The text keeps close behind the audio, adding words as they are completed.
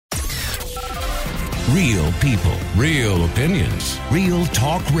Real people, real opinions, real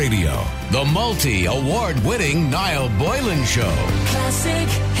talk radio. The multi-award-winning Niall Boylan Show. Classic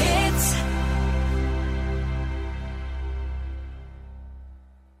hits.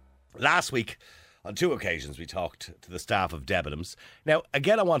 Last week, on 2 occasions, we talked to the staff of Debenhams. Now,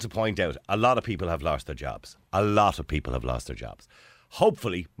 again, I want to point out, a lot of people have lost their jobs. A lot of people have lost their jobs.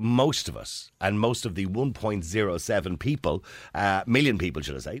 Hopefully, most of us, and most of the 1.07 people, million people,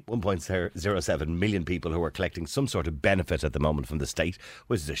 should I say, 1.07 million people who are collecting some sort of benefit at the moment from the state,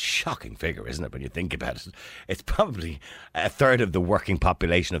 which is a shocking figure, isn't it, when you think about it? It's probably a third of the working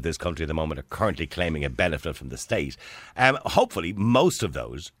population of this country at the moment are currently claiming a benefit from the state. Hopefully, most of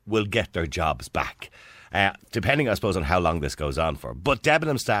those will get their jobs back. Depending, I suppose, on how long this goes on for. But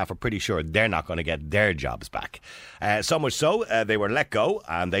Debenhams staff are pretty sure they're not going to get their jobs back. So much so, they were let go,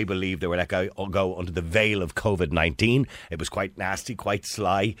 and they believe they were let go under the veil of COVID-19. It was quite nasty, quite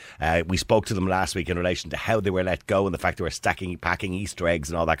sly. We spoke to them last week in relation to how they were let go and the fact they were packing Easter eggs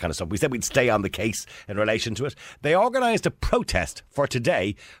and all that kind of stuff. We said we'd stay on the case in relation to it. They organised a protest for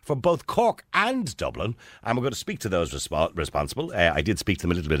today for both Cork and Dublin, and we're going to speak to those responsible. I did speak to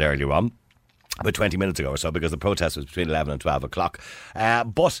them a little bit earlier on, about 20 minutes ago or so, because the protest was between 11 and 12 o'clock.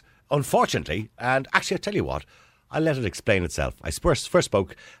 But unfortunately, and actually, I'll tell you what, I'll let it explain itself. I first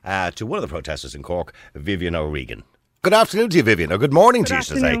spoke to one of the protesters in Cork, Vivian O'Regan. Good afternoon to you, Vivian, or good morning to you,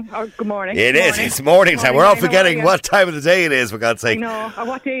 should I say. Oh, good morning. It's morning time. We're all forgetting what time of the day it is, for God's sake. I know, or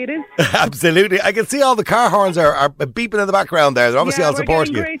what day it is. Absolutely. I can see all the car horns are beeping in the background there. They're obviously all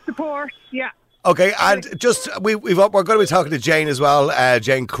supporting you. We're getting great support, yeah. Okay, and just we're going to be talking to Jane as well,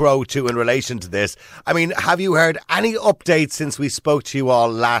 Jane Crowe too, in relation to this. I mean, have you heard any updates since we spoke to you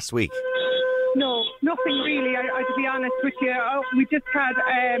all last week? No, nothing really. To be honest with you, we just had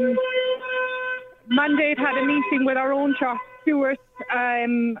Mandate had a meeting with our own trust, Stuart,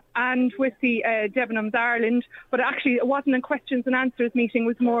 and with the Debenhams Ireland, but actually it wasn't a questions and answers meeting. It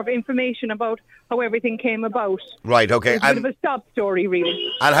was more of information about how everything came about. Right, okay. It was a bit of a sob story,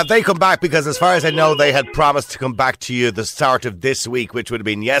 really. And have they come back? Because as far as I know, they had promised to come back to you the start of this week, which would have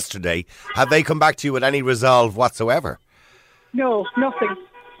been yesterday. Have they come back to you with any resolve whatsoever? No, nothing.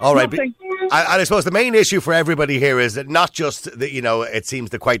 All right. Nothing. And I suppose the main issue for everybody here is that not just that, you know, it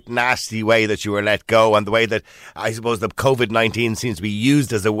seems the quite nasty way that you were let go and the way that I suppose the COVID-19 seems to be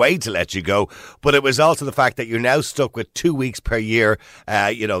used as a way to let you go, but it was also the fact that you're now stuck with 2 weeks per year,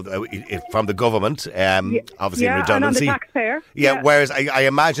 from the government, obviously redundancy. And on the taxpayer. Yeah, whereas I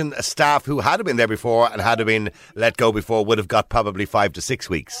imagine a staff who had been there before and had been let go before would have got probably 5 to 6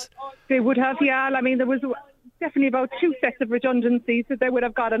 weeks. They would have, yeah. I mean, there was definitely about 2 sets of redundancies, so they would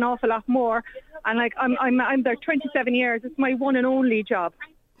have got an awful lot more. And like I'm there 27 years. It's my one and only job.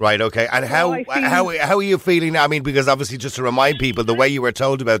 Right, okay. And how are you feeling now? I mean, because obviously, just to remind people, the way you were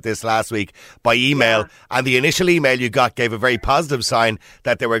told about this last week by email, and the initial email you got gave a very positive sign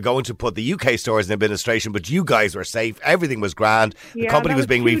that they were going to put the UK stores in administration, but you guys were safe. Everything was grand. The company was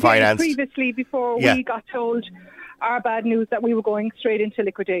being refinanced. Previously, before we got told our bad news that we were going straight into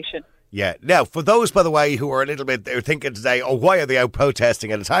liquidation. Yeah. Now, for those, by the way, who are a little bit, they're thinking today, oh, why are they out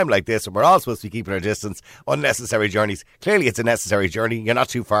protesting at a time like this? And we're all supposed to be keeping our distance, unnecessary journeys. Clearly, it's a necessary journey. You're not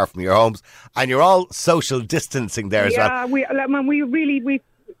too far from your homes, and you're all social distancing there as well. Yeah, we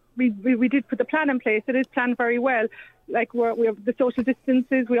did put the plan in place. It is planned very well. Like we have the social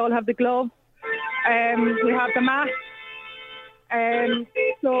distances. We all have the gloves. We have the masks. And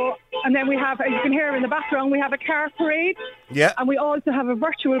then we have, as you can hear in the background, we have a car parade. Yeah. And we also have a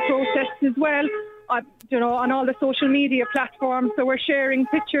virtual protest as well, on all the social media platforms. So we're sharing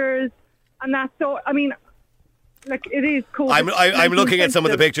pictures and that. So, I mean, like, it is cool. I'm looking at some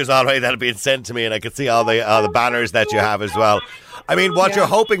of the pictures already that have been sent to me, and I can see all the banners that you have as well. I mean, what you're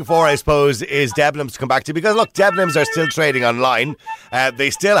hoping for, I suppose, is Debenhams to come back to you. Because, look, Debenhams are still trading online. They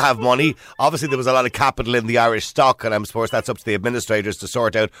still have money. Obviously, there was a lot of capital in the Irish stock, and I'm suppose that's up to the administrators to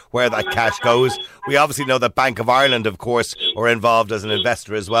sort out where that cash goes. We obviously know that Bank of Ireland, of course, are involved as an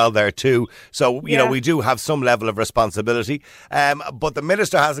investor as well there too. So, you know, we do have some level of responsibility. But the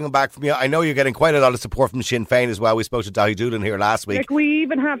Minister hasn't come back from you. I know you're getting quite a lot of support from Sinn Féin as well. We spoke to Daithí Doolan here last week. Like, we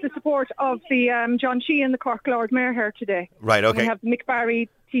even have the support of the John Sheehan, the Cork Lord Mayor, here today. Right, okay. We have Mick Barry,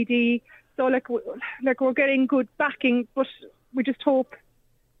 TD. So, we're getting good backing, but we just hope,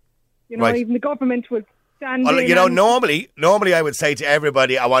 even the government would stand in. Well, normally I would say to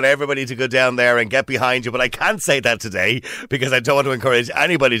everybody, I want everybody to go down there and get behind you, but I can't say that today because I don't want to encourage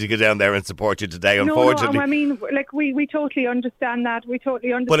anybody to go down there and support you today, unfortunately. No, I mean, we totally understand that.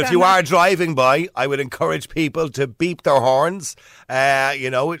 But if you are driving by, I would encourage people to beep their horns,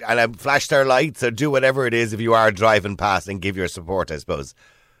 and flash their lights or do whatever it is if you are driving past and give your support, I suppose.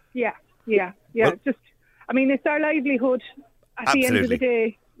 Yeah. Yeah. Well, Just, I mean, it's our livelihood at the end of the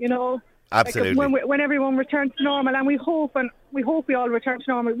day, you know. Absolutely. Like when everyone returns to normal, and we hope we all return to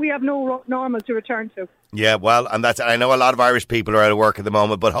normal. We have no normal to return to. Yeah, well, and I know a lot of Irish people are out of work at the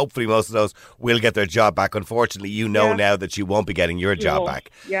moment, but hopefully most of those will get their job back. Unfortunately, now that you won't be getting your job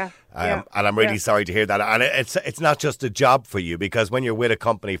back. Yeah. And I'm really sorry to hear that. And it's not just a job for you, because when you're with a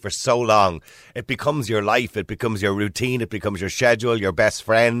company for so long, it becomes your life, it becomes your routine, it becomes your schedule, your best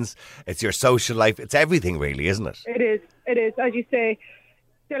friends, it's your social life, it's everything really, isn't it? It is, as you say.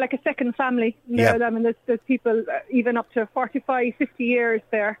 They're like a second family. Yeah. I mean, there's people even up to 45, 50 years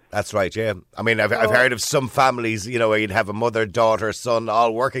there. That's right, yeah. I mean, I've heard of some families, where you'd have a mother, daughter, son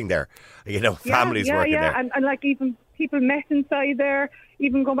all working there. Families working there. And like even people met inside there.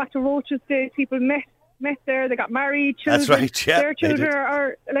 Even going back to Roach's days, people met there. They got married. Children, that's right, yeah. Their children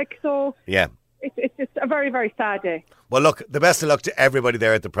are like so. Yeah. It's just a very, very sad day. Well, look, the best of luck to everybody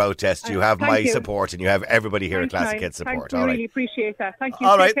there at the protest. You have my support, and you have everybody here Thanks, at Classic Hits support. Thanks, I really appreciate that. Thank you.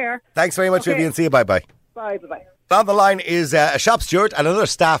 All Take right. care. Thanks very much, Vivian. See you. Bye-bye. Bye-bye. On the line is a shop steward and another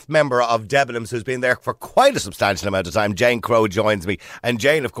staff member of Debenhams who's been there for quite a substantial amount of time. Jane Crowe joins me. And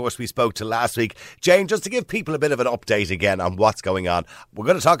Jane, of course, we spoke to last week. Jane, just to give people a bit of an update again on what's going on. We're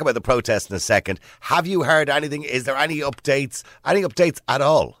going to talk about the protest in a second. Have you heard anything? Is there any updates? Any updates at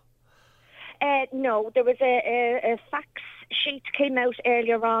all? No, there was a fax sheet came out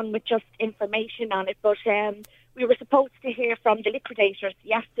earlier on with just information on it, but we were supposed to hear from the liquidators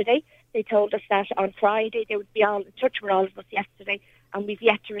yesterday. They told us that on Friday they would be all in touch with all of us yesterday, and we've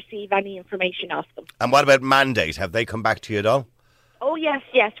yet to receive any information off them. And what about Mandate? Have they come back to you at all? Oh, yes.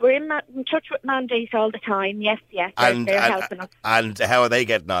 We're in touch with Mandate all the time. Yes. They're helping us. And how are they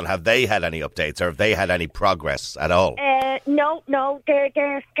getting on? Have they had any updates, or have they had any progress at all? No. They're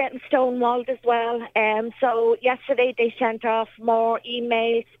getting stonewalled as well. So yesterday they sent off more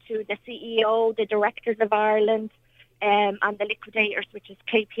emails to the CEO, the Directors of Ireland, and the liquidators, which is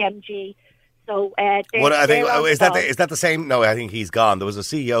KPMG. So is that the same? No, I think he's gone. There was a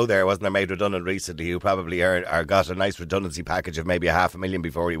CEO there, wasn't there, made redundant recently, who probably got a nice redundancy package of maybe $500,000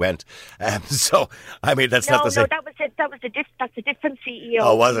 before he went. So I mean, that's not the same. No, that's a different CEO.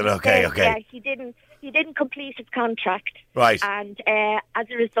 Oh, was it? Okay. Yeah, he didn't complete his contract. Right. And as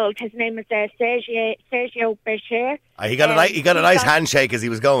a result, his name is Sergio Bercher. He got a nice handshake as he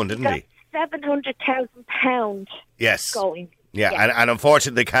was going, didn't he? £700,000. Yes. Going. Yeah, and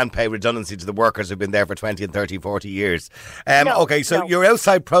unfortunately they can't pay redundancy to the workers who've been there for 20 and 30, 40 years. You're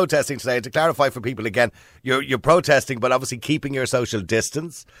outside protesting today. To clarify for people again, you're protesting, but obviously keeping your social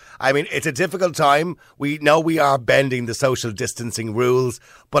distance. I mean, it's a difficult time. We know we are bending the social distancing rules,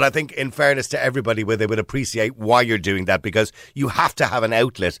 but I think in fairness to everybody, they would appreciate why you're doing that, because you have to have an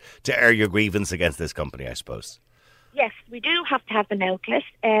outlet to air your grievance against this company, I suppose. Yes, we do have to have an outlet.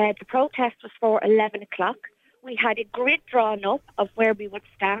 The protest was for 11 o'clock. We had a grid drawn up of where we would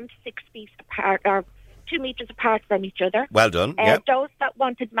stand 6 feet apart, or 2 metres apart from each other. Well done. Those that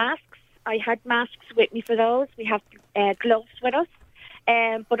wanted masks, I had masks with me for those. We have gloves with us.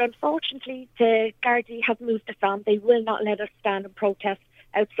 But unfortunately, the Gardaí have moved us on. They will not let us stand and protest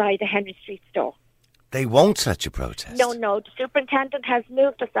outside the Henry Street store. They won't let you protest? No. The superintendent has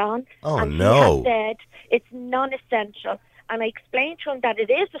moved us on. Oh, and no. He has said it's non-essential. And I explained to him that it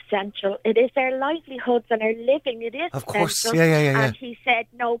is essential. It is their livelihoods and their living. It is of course. essential. Yeah. And he said,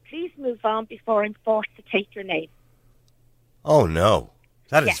 no, please move on before I'm forced to take your name. Oh, no.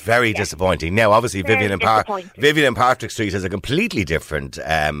 That is very disappointing. Now, obviously, Vivian and Patrick Street has a completely different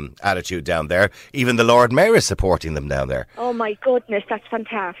attitude down there. Even the Lord Mayor is supporting them down there. Oh, my goodness, that's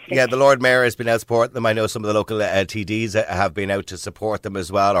fantastic. Yeah, the Lord Mayor has been out supporting them. I know some of the local TDs have been out to support them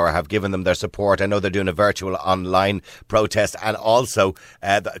as well, or have given them their support. I know they're doing a virtual online protest, and also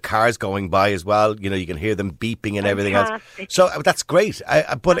the cars going by as well. You know, you can hear them beeping and everything else. So that's great.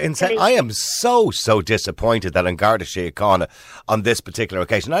 But I am so disappointed that in Garda Síochána on this particular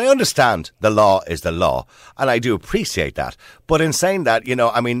occasion. I understand the law is the law, and I do appreciate that. But in saying that,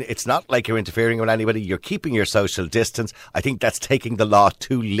 I mean, it's not like you're interfering with anybody. You're keeping your social distance. I think that's taking the law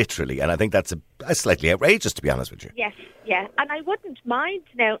too literally, and I think that's slightly outrageous, to be honest with you. Yes, yeah. And I wouldn't mind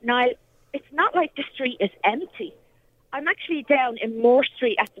now, Niall, it's not like the street is empty. I'm actually down in Moore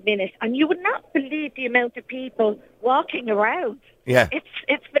Street at the minute, and you would not believe the amount of people walking around. Yeah.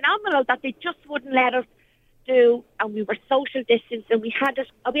 It's phenomenal that they just wouldn't let us do, and we were social distance, and we had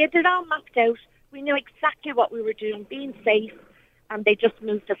it all mapped out. We knew exactly what we were doing, being safe, and they just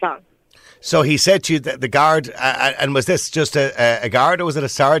moved us on. So he said to you that the guard, and was this just a guard, or was it a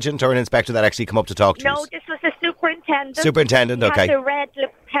sergeant or an inspector that actually come up to talk to you? No, this was a superintendent. Superintendent, okay. He had the red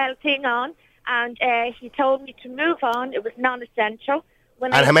lapel thing on, and he told me to move on. It was non-essential.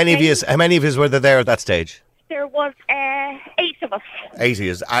 And how many of you were there at that stage? There was 8 of us. 8 of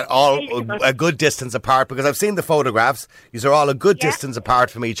you, and all a good distance apart, because I've seen the photographs. These are all a good distance apart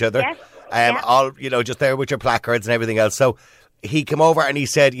from each other. Yes. All, just there with your placards and everything else. So he came over and he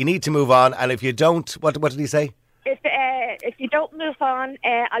said, you need to move on, and if you don't, what did he say? If you don't move on,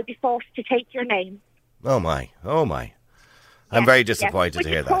 I'll be forced to take your name. Oh my. I'm very disappointed to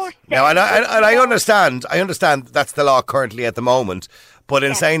hear that. Now, I understand that's the law currently at the moment, but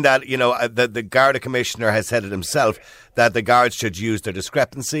in saying that, the Garda Commissioner has said it himself, that the guards should use their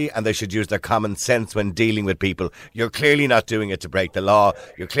discrepancy and they should use their common sense when dealing with people. You're clearly not doing it to break the law.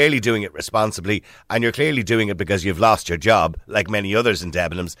 You're clearly doing it responsibly, and you're clearly doing it because you've lost your job, like many others in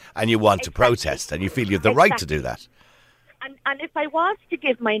Debenhams, and you want to protest, and you feel you have the right to do that. And if I was to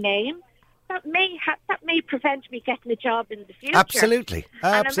give my name, that may prevent me getting a job in the future. Absolutely.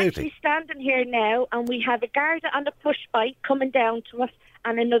 And I'm actually standing here now, and we have a Garda on a push bike coming down to us,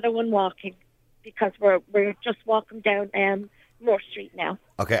 and another one walking, because we're just walking down Moore Street now.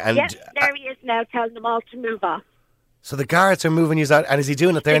 Okay, and yes, there he is now, telling them all to move off. So the guards are moving you out, and is he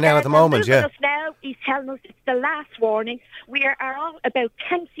doing it there now at the moment? Yeah. Us now. He's telling us it's the last warning. We are all about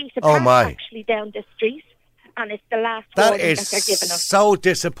 10 feet apart, actually, down the street. And it's the last warning that they're giving us. That is so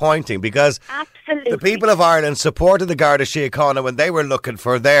disappointing, because Absolutely. the people of Ireland supported the Garda Síochána when they were looking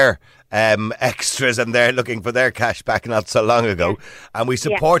for their extras and they're looking for their cash back not so long ago. And we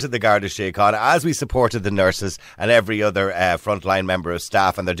supported the Garda Síochána as we supported the nurses and every other frontline member of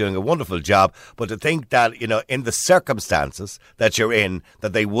staff, and they're doing a wonderful job. But to think that, in the circumstances that you're in,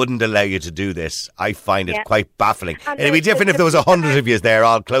 that they wouldn't allow you to do this, I find it quite baffling. And it'd be different if there was 100 of you there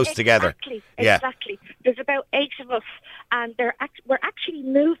all close together. Exactly. There's about 8 of us, and we're actually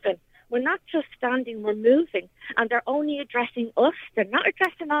moving. We're not just standing, we're moving. And they're only addressing us. They're not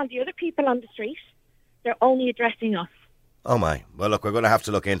addressing all the other people on the street. They're only addressing us. Oh my. Well, look, we're going to have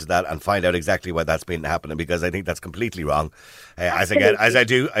to look into that and find out exactly why that's been happening, because I think that's completely wrong. As I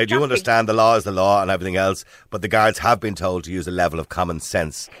do understand the law is the law and everything else, but the guards have been told to use a level of common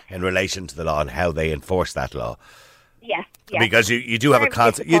sense in relation to the law and how they enforce that law. Yeah. Because you do have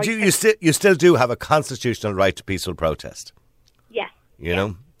you still do have a constitutional right to peaceful protest. Yeah. You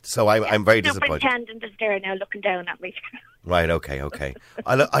know? So I'm very disappointed. The superintendent is there now looking down at me. Right, okay.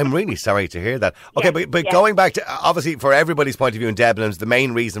 I'm really sorry to hear that. Okay, but going back to, obviously, for everybody's point of view in Debenhams, the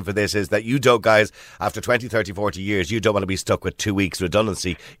main reason for this is that you don't, guys, after 20, 30, 40 years, you don't want to be stuck with 2 weeks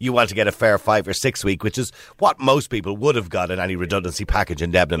redundancy. You want to get a fair 5 or 6 week, which is what most people would have got in any redundancy package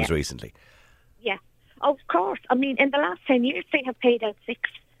in Debenhams recently. Yeah, of course. I mean, in the last 10 years, they have paid out six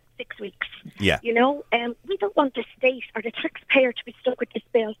weeks. Yeah. We don't want the state or the taxpayer to be stuck with this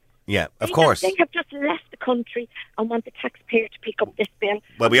bill. Yeah, of course. They have just left the country and want the taxpayer to pick up this bill.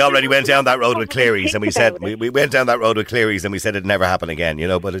 Well, we already went down that road with Cleary's, and we said we went down that road with Cleary's, and we said it'd never happen again,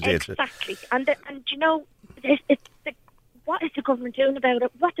 but it did. Exactly. What is the government doing about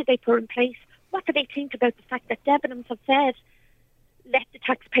it? What did they put in place? What do they think about the fact that Debenhams have said, let the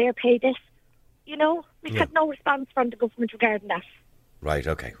taxpayer pay this? We've had no response from the government regarding that. Right,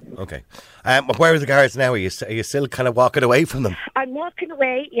 okay. Where are the guards now? Are you still kind of walking away from them? I'm walking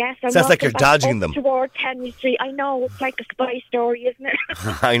away, yes. Sounds like you're dodging them. Towards Henry Street. I know, it's like a spy story, isn't it?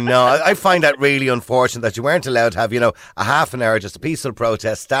 I know. I find that really unfortunate that you weren't allowed to have, a half an hour, just a peaceful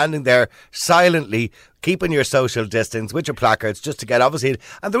protest, standing there silently, keeping your social distance with your placards just to get, obviously,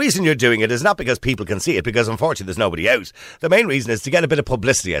 and the reason you're doing it is not because people can see it, because unfortunately there's nobody out. The main reason is to get a bit of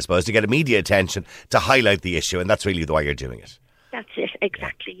publicity, I suppose, to get media attention, to highlight the issue, and that's really why you're doing it. That's it,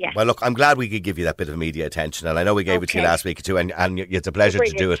 exactly, yeah. Well, look, I'm glad we could give you that bit of media attention, and I know we gave it to you last week too, and it's a pleasure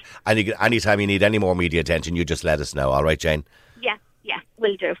to do it. And anytime you need any more media attention, you just let us know, all right, Jane? Yeah,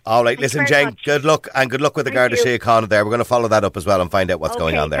 will do. All right, listen, Jane, much. Good luck, and good luck with the Garda Síochána there. We're going to follow that up as well and find out what's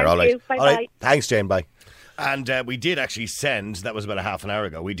going on there, all right? Bye-bye. All right, thanks, Jane, bye. And we did actually send, that was about a half an hour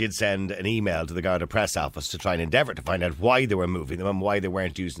ago, we did send an email to the Garda press office to try and endeavour to find out why they were moving them and why they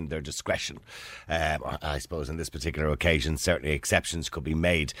weren't using their discretion. I suppose on this particular occasion, certainly exceptions could be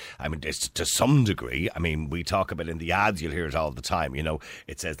made. I mean, to some degree. I mean, we talk about in the ads, you'll hear it all the time.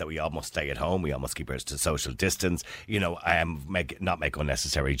 It says that we all must stay at home, we all must keep our social distance, not make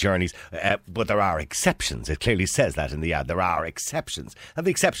unnecessary journeys. But there are exceptions. It clearly says that in the ad. There are exceptions. And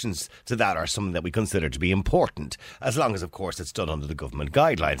the exceptions to that are something that we consider to be important, as long as, of course, it's done under the government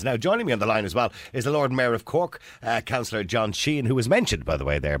guidelines. Now, joining me on the line as well is the Lord Mayor of Cork, Councillor John Sheehan, who was mentioned, by the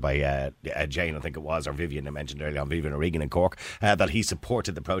way, there by Jane, I think it was, or Vivian, I mentioned earlier on, Vivian O'Regan in Cork, that he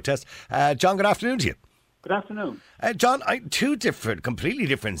supported the protest. John, good afternoon to you. Good afternoon. John, two completely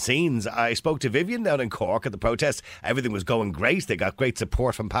different scenes. I spoke to Vivian down in Cork at the protest. Everything was going great. They got great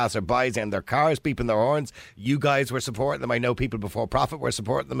support from passers-by in their cars, beeping their horns. You guys were supporting them. I know people before Profit were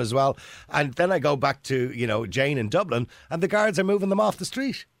supporting them as well. And then I go back to, Jane in Dublin, and the guards are moving them off the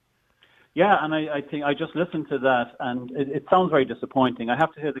street. Yeah, and I think I just listened to that, and it sounds very disappointing. I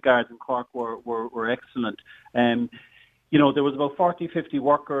have to say the guards in Cork were excellent. There was about 40, 50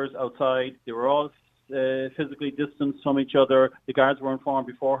 workers outside. They were all physically distanced from each other. The guards were informed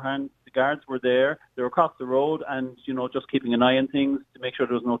beforehand. The guards were there. They were across the road and, just keeping an eye on things to make sure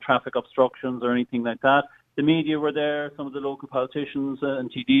there was no traffic obstructions or anything like that. The media were there. Some of the local politicians and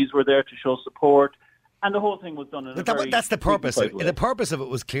TDs were there to show support. And the whole thing was done in a very That's the purpose. way. The purpose of it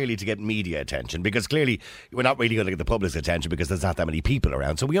was clearly to get media attention, because clearly we're not really going to get the public's attention because there's not that many people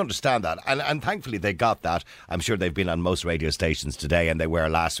around. So we understand that. And thankfully they got that. I'm sure they've been on most radio stations today, and they were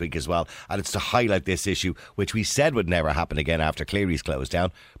last week as well. And it's to highlight this issue, which we said would never happen again after Cleary's closed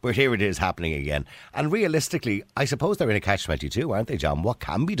down. But here it is happening again. And realistically, I suppose they're in a catch-22, aren't they, John? What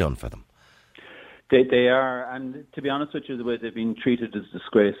can be done for them? They are, and to be honest with you, the way they've been treated is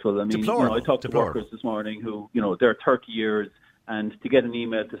disgraceful. I mean, I talked to workers this morning who, they're 30 years, and to get an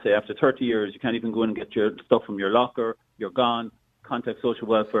email to say after 30 years you can't even go in and get your stuff from your locker, you're gone, contact social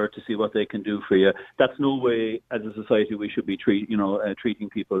welfare to see what they can do for you. That's no way, as a society, we should be treating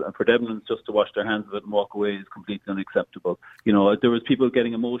people. And for Debenhams just to wash their hands of it and walk away is completely unacceptable. There was people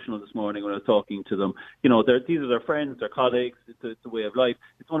getting emotional this morning when I was talking to them. These are their friends, their colleagues. It's a way of life.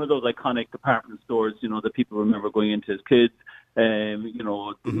 It's one of those iconic department stores, that people remember going into as kids. Roaches,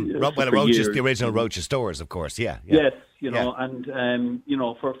 the original Roaches stores, of course. Yeah. Yes, and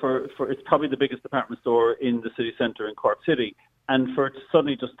for it's probably the biggest department store in the city centre in Cork City. And for it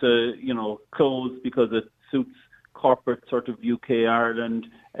suddenly just to, close because it suits corporate sort of UK, Ireland,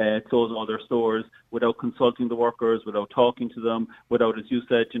 close all their stores without consulting the workers, without talking to them, without, as you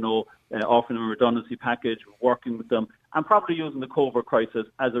said, offering them a redundancy package, working with them, and probably using the COVID crisis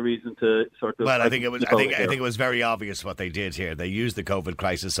as a reason to sort of. Well, I think it was very obvious what they did here. They used the COVID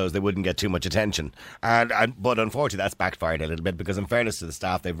crisis so as they wouldn't get too much attention, but unfortunately that's backfired a little bit, because in fairness to the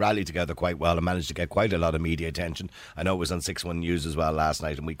staff, they've rallied together quite well and managed to get quite a lot of media attention. I know it was on 6-1 News as well last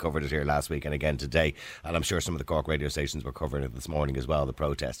night, and we covered it here last week and again today, and I'm sure some of the Cork radio stations were covering it this morning as well, the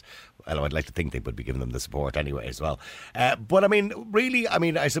protest. Well, I'd like to think they would be giving them the support anyway as well. But I mean, really,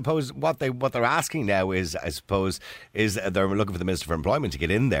 I suppose what they're asking now is they're looking for the Minister for Employment to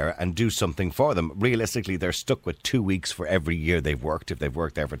get in there and do something for them. Realistically, they're stuck with 2 weeks for every year they've worked. If they've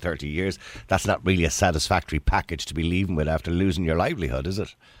worked there for 30 years, that's not really a satisfactory package to be leaving with after losing your livelihood, is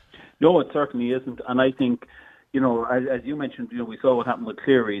it? No, it certainly isn't. And I think, as you mentioned, we saw what happened with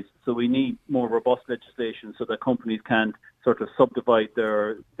Cleary's. So we need more robust legislation so that companies can't sort of subdivide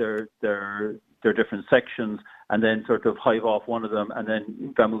their different sections and then sort of hive off one of them and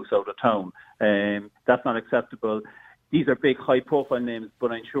then vamoose out of town. That's not acceptable. These are big, high-profile names,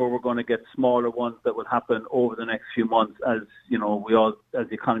 but I'm sure we're going to get smaller ones that will happen over the next few months as the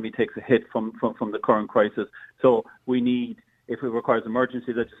economy takes a hit from the current crisis. So we need, if it requires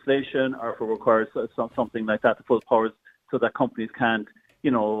emergency legislation or if it requires something like that, the full powers so that companies can't,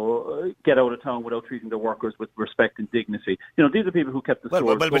 get out of town without treating their workers with respect and dignity. These are people who kept the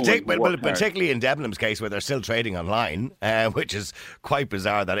stores going. Particularly in Debenhams' case, where they're still trading online, which is quite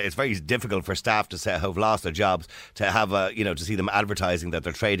bizarre. That it's very difficult for staff to who've lost their jobs to have to see them advertising that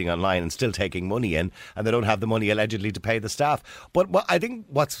they're trading online and still taking money in, and they don't have the money allegedly to pay the staff. But I think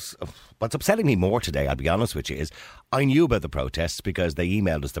what's upsetting me more today, I'll be honest with you, is I knew about the protests because they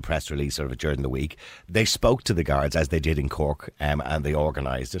emailed us the press release sort of during the week. They spoke to the guards as they did in Cork, and they organised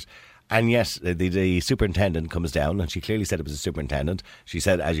it. And yes, the superintendent comes down, and she clearly said it was a superintendent. She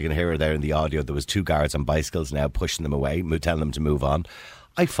said, as you can hear her there in the audio, there was 2 guards on bicycles now pushing them away, telling them to move on.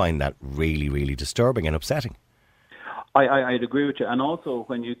 I find that really, really disturbing and upsetting. I'd agree with you. And also,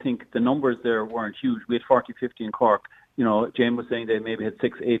 when you think the numbers there weren't huge, we had 40, 50 in Cork. Jane was saying they maybe had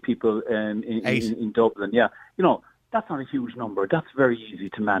 6, 8 people in Dublin. Yeah, that's not a huge number. That's very easy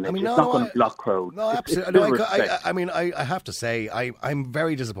to manage. It's not going to block crowds. No, absolutely. I have to say, I'm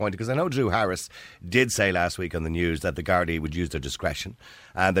very disappointed because I know Drew Harris did say last week on the news that the Gardaí would use their discretion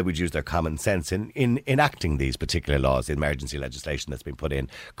and they would use their common sense in enacting these particular laws, the emergency legislation that's been put in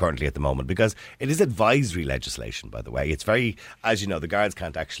currently at the moment, because it is advisory legislation, by the way. It's very, as you know, the guards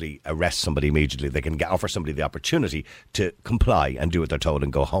can't actually arrest somebody immediately. They can offer somebody the opportunity to comply and do what they're told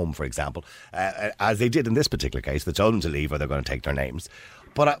and go home, for example, as they did in this particular case. They told them to leave or they're going to take their names.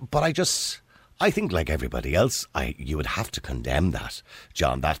 But I think, like everybody else, you would have to condemn that,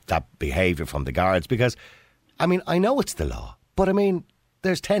 John, that behaviour from the guards, because, I know it's the law, but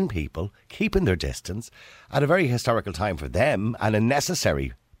there's 10 people keeping their distance at a very historical time for them and a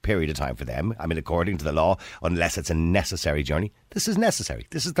necessary period of time for them. I mean, according to the law, unless it's a necessary journey, this is necessary.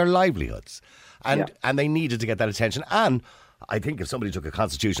 This is their livelihoods. And they needed to get that attention. And I think if somebody took a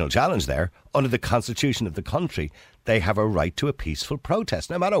constitutional challenge there, under the constitution of the country, they have a right to a peaceful protest,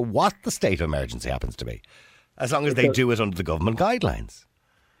 no matter what the state of emergency happens to be, as long as they do it under the government guidelines.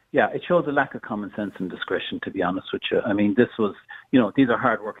 Yeah, it shows a lack of common sense and discretion, to be honest with you. I mean, this was, these are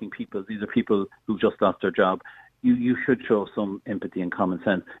hard-working people. These are people who just lost their job. You should show some empathy and common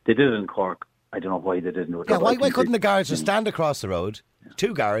sense. They did it in Cork. I don't know why they didn't do it. Yeah, why couldn't the guards just stand across the road?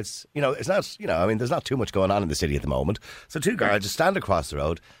 Two guards, it's not, there's not too much going on in the city at the moment. So two guards just stand across the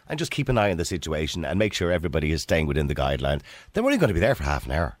road and just keep an eye on the situation and make sure everybody is staying within the guidelines. They're only going to be there for half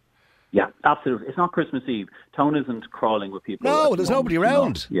an hour. Yeah, absolutely. It's not Christmas Eve. Town isn't crawling with people. No, there's nobody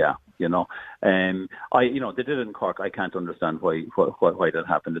around. They did it in Cork. I can't understand why that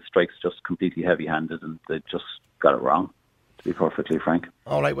happened. It strikes just completely heavy-handed, and they just got it wrong, to be perfectly frank.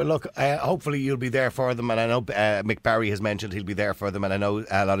 All right, well, look, hopefully you'll be there for them, and I know Mick Barry has mentioned he'll be there for them, and I know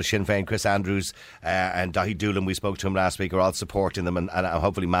a lot of Sinn Féin, Chris Andrews and Dahi Doolan, we spoke to him last week, are all supporting them, and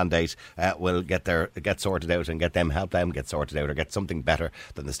hopefully Mandate will get sorted out and help them get sorted out or get something better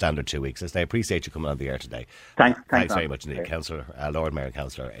than the standard 2 weeks. I appreciate you coming on the air today. Thanks very much indeed, Councillor, Lord Mayor and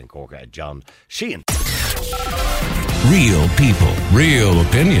Councillor in Cork, John Sheehan. Real people, real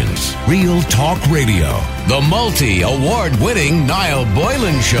opinions, real talk radio. The multi-award winning Niall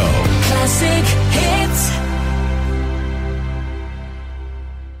Boylan Show. Classic hits.